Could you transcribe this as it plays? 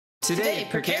Today,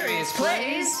 Precarious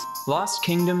plays Lost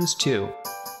Kingdoms 2.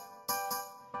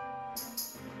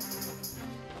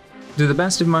 To the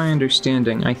best of my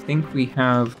understanding, I think we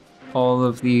have all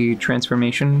of the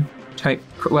transformation type.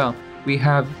 Well, we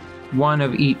have one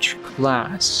of each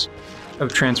class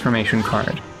of transformation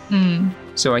card.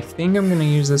 So I think I'm going to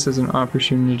use this as an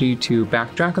opportunity to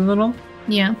backtrack a little.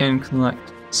 Yeah. And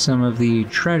collect some of the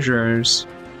treasures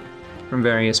from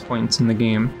various points in the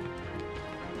game.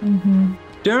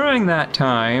 During that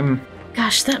time...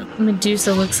 Gosh, that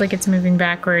Medusa looks like it's moving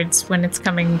backwards when it's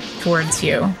coming towards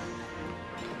you.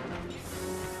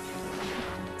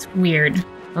 It's weird.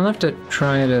 I'll have to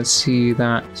try to see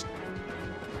that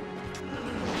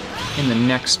in the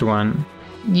next one.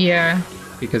 Yeah.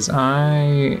 Because I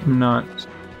am not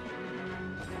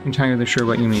entirely sure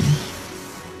what you mean.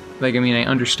 Like, I mean, I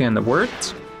understand the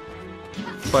words,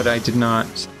 but I did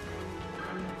not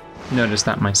notice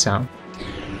that myself.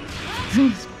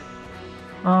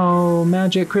 Oh,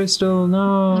 magic crystal,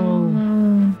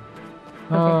 no!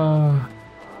 Oh.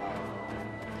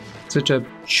 Such a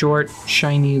short,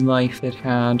 shiny life it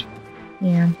had.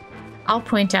 Yeah. I'll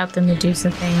point out the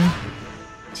Medusa thing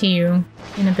to you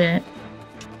in a bit.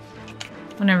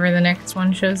 Whenever the next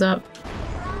one shows up.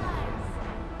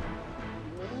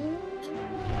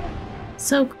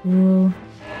 So cool.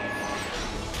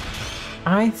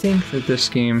 I think that this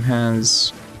game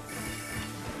has...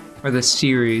 Or the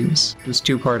series, this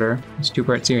two-part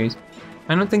series,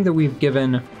 I don't think that we've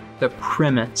given the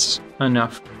premise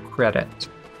enough credit.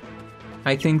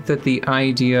 I think that the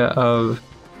idea of...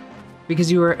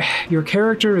 Because your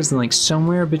character is like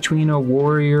somewhere between a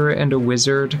warrior and a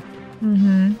wizard.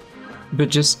 But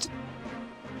just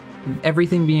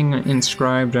everything being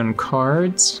inscribed on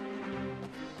cards,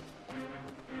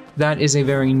 that is a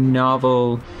very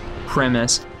novel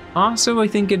premise. Also, I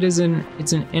think it's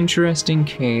an interesting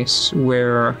case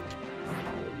where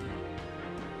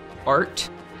art,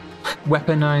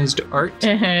 weaponized art,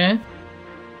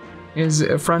 is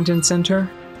front and center,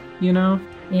 you know?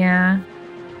 Yeah.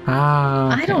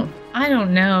 Ah. Okay. I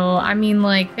don't know. I mean,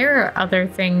 like, there are other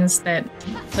things that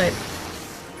put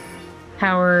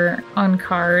power on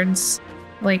cards,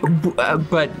 like.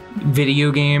 But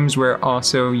video games where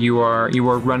also you are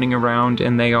running around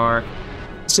and they are.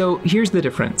 So here's the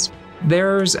difference.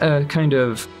 There's a kind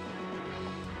of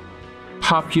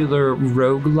popular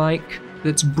roguelike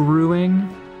that's brewing.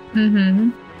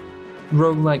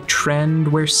 Roguelike trend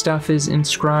where stuff is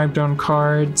inscribed on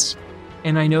cards.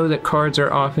 And I know that cards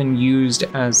are often used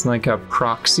as like a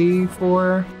proxy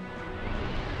for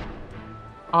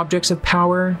objects of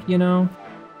power, you know?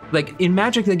 Like in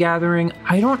Magic the Gathering,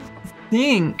 I don't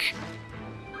think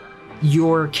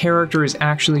your character is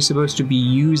actually supposed to be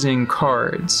using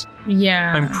cards.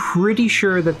 Yeah. I'm pretty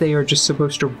sure that they are just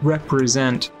supposed to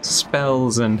represent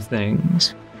spells and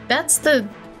things. That's the...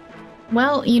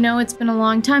 Well, you know, it's been a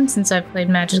long time since I've played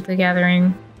Magic the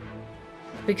Gathering.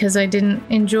 Because I didn't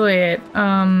enjoy it.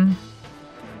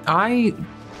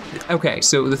 Okay,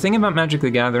 so the thing about Magic the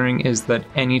Gathering is that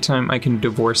anytime I can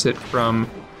divorce it from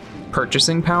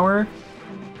purchasing power,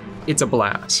 it's a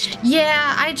blast.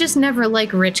 Yeah, I just never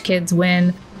like rich kids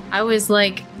win. I always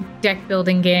like deck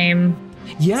building game.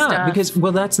 Yeah, stuff. Because,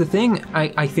 well, that's the thing.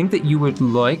 I think that you would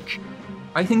like...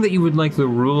 I think that you would like the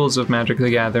rules of Magic the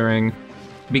Gathering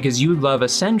because you love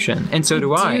Ascension, and so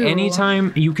do I.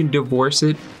 Anytime you can divorce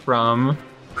it from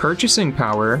purchasing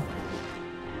power,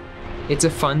 it's a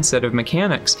fun set of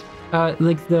mechanics.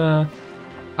 Like the...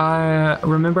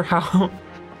 remember how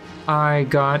I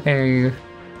got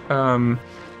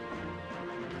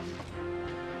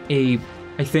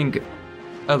I think,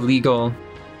 illegal...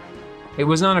 It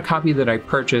was not a copy that I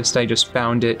purchased, I just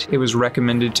found it. It was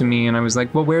recommended to me, and I was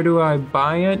like, well, where do I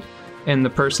buy it? And the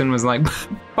person was like,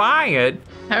 buy it?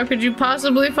 How could you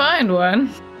possibly find one?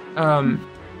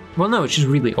 Well, no, it's just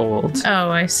really old. Oh,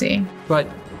 I see. But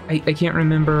I can't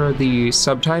remember the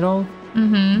subtitle.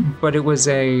 But it was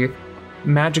a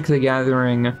Magic the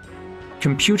Gathering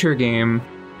computer game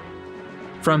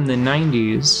from the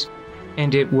 90s,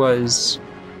 and it was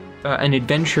an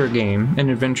adventure game,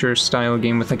 an adventure-style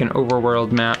game with like an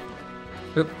overworld map.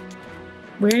 Oop.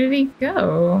 Where did he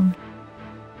go?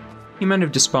 He might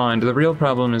have despawned. The real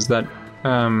problem is that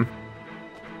the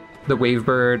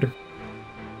Wavebird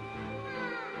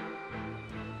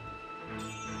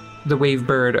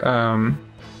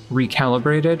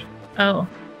recalibrated. Oh.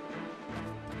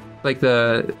 Like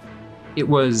it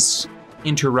was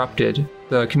interrupted.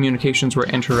 The communications were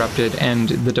interrupted, and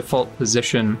the default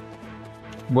position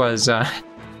was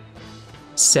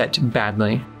set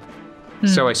badly.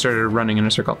 So I started running in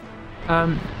a circle.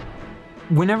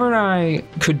 whenever I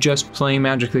could just play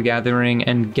Magic the Gathering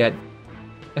and get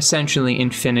essentially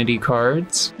infinity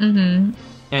cards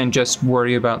and just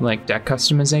worry about like deck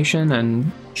customization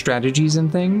and strategies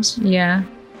and things. Yeah.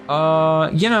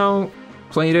 You know,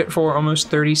 played it for almost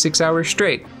 36 hours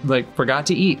straight. Like, forgot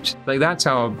to eat. Like, that's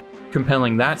how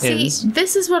compelling that is. See,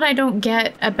 this is what I don't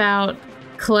get about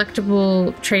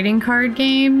collectible trading card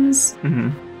games.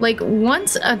 Like,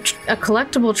 once a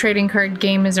collectible trading card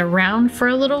game is around for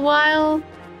a little while,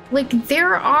 like,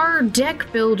 there are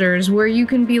deck builders where you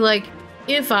can be like,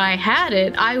 if I had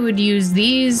it, I would use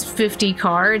these 50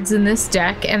 cards in this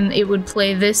deck and it would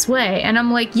play this way. And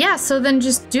I'm like, yeah, so then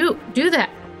just do that.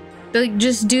 Like,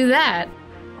 just do that.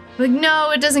 Like,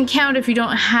 no, it doesn't count if you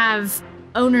don't have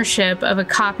ownership of a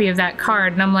copy of that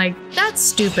card. And I'm like, that's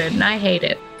stupid and I hate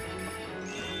it.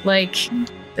 Like,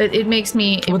 it makes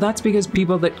me... Well, that's because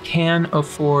people that can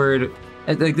afford...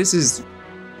 Like, this is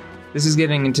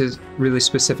getting into really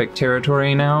specific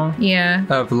territory now. Yeah.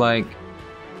 Of, like,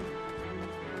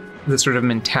 the sort of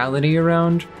mentality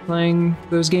around playing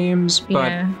those games.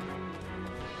 But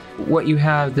what you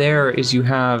have there is you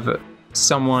have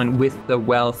someone with the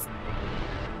wealth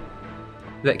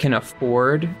that can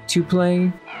afford to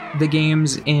play the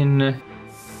games in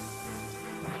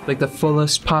like the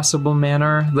fullest possible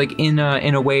manner, like in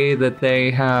a way that they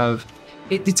have.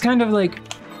 It's kind of like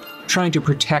trying to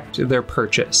protect their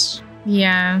purchase.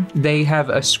 Yeah. They have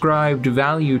ascribed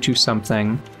value to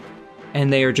something,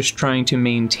 and they are just trying to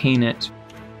maintain it.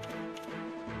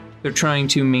 They're trying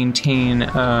to maintain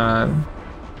a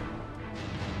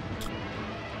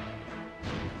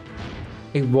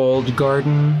walled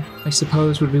garden, I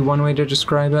suppose, would be one way to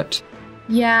describe it.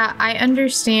 Yeah, I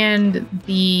understand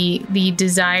the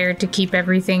desire to keep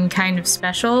everything kind of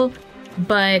special,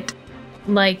 but,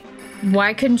 like,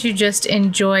 why couldn't you just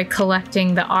enjoy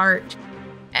collecting the art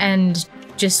and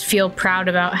just feel proud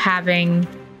about having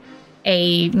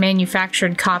a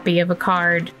manufactured copy of a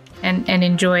card and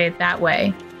enjoy it that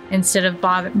way, instead of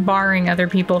barring other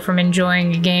people from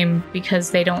enjoying a game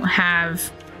because they don't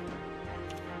have...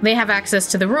 They have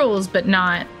access to the rules, but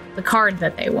not the card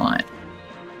that they want.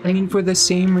 I mean, for the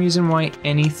same reason why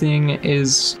anything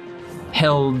is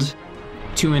held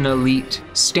to an elite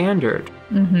standard.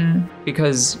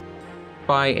 Because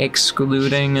by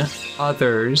excluding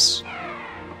others,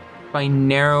 by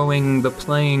narrowing the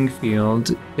playing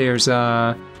field, there's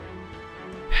a...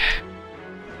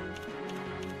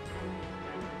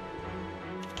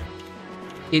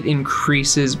 It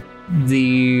increases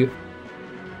the...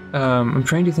 I'm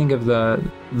trying to think of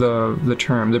the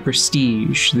term, the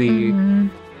prestige, the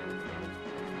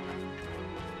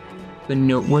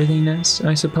noteworthiness,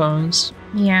 I suppose.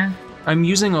 Yeah. I'm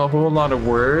using a whole lot of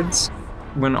words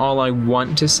when all I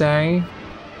want to say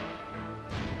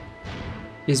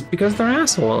is because they're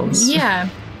assholes. Yeah.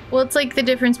 Well, it's like the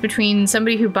difference between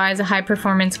somebody who buys a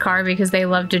high-performance car because they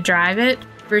love to drive it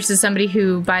versus somebody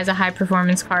who buys a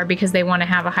high-performance car because they want to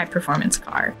have a high-performance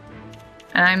car.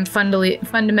 And I'm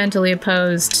fundamentally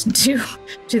opposed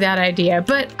to that idea.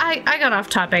 But I got off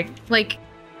topic. Like,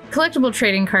 collectible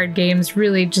trading card games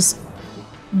really just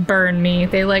burn me.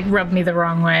 They, like, rub me the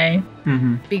wrong way.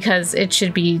 Because it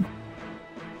should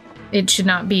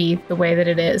not be the way that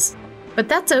it is. But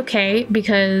that's okay,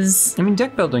 because... I mean,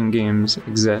 deck building games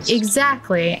exist.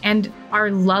 Exactly, and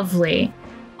are lovely.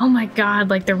 Oh my god,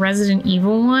 like the Resident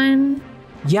Evil one?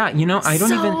 Yeah, you know, I don't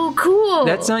so cool!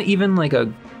 That's not even, like, a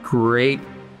great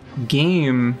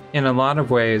game in a lot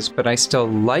of ways, but I still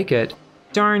like it.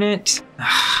 Darn it.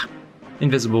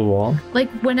 Invisible Wall. Like,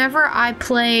 whenever I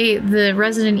play the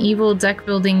Resident Evil deck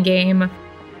building game,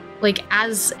 like,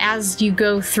 as you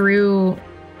go through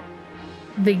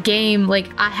the game, like,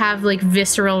 I have, like,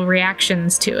 visceral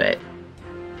reactions to it.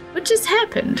 What just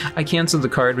happened? I canceled the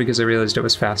card because I realized it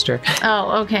was faster.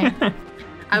 Oh, okay.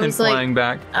 I was like, flying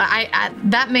back. I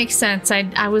that makes sense.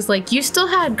 I was like, you still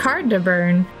had card to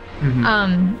burn.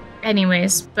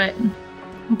 Anyways, but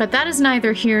that is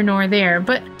neither here nor there.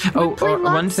 But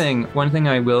one thing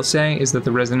I will say is that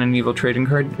the Resident Evil trading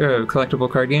card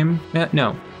collectible card game, deck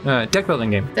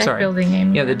building game. Building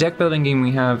game. Yeah, the deck building game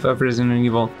we have of Resident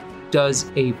Evil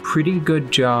does a pretty good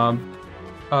job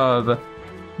of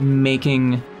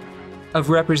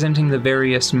representing the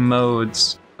various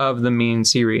modes of the main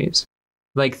series.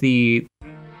 Like the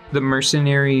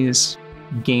Mercenaries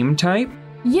game type.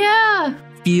 Yeah!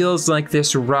 Feels like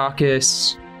this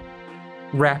raucous,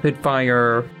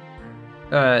 rapid-fire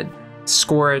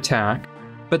score attack.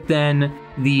 But then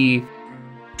the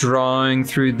drawing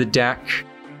through the deck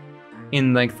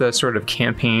in like the sort of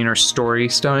campaign or story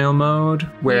style mode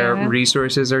where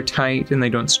resources are tight and they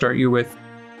don't start you with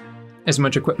as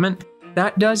much equipment.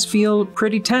 that does feel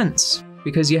pretty tense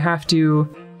because you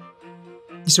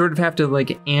sort of have to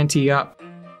like ante up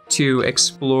to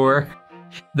explore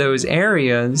those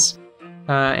areas.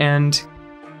 And,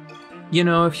 you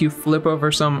know, if you flip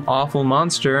over some awful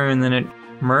monster and then it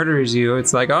murders you,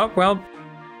 it's like, oh, well,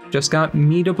 just got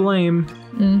me to blame.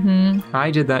 Mm-hmm.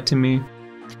 I did that to me.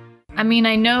 I mean,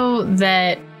 I know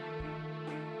that,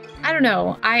 I don't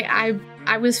know, I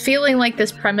was feeling like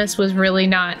this premise was really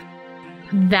not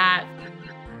that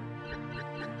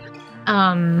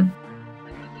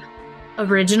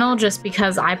original just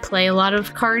because I play a lot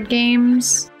of card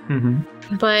games.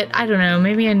 Mm-hmm. But I don't know,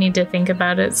 maybe I need to think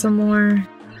about it some more.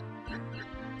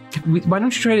 Why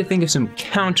don't you try to think of some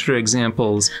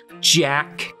counterexamples,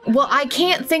 Jack? Well, I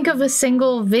can't think of a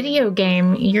single video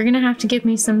game. You're gonna have to give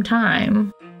me some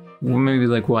time. Well, maybe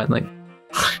like what? Like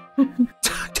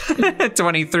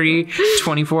 23,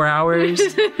 24 hours?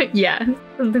 Yeah,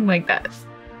 something like that.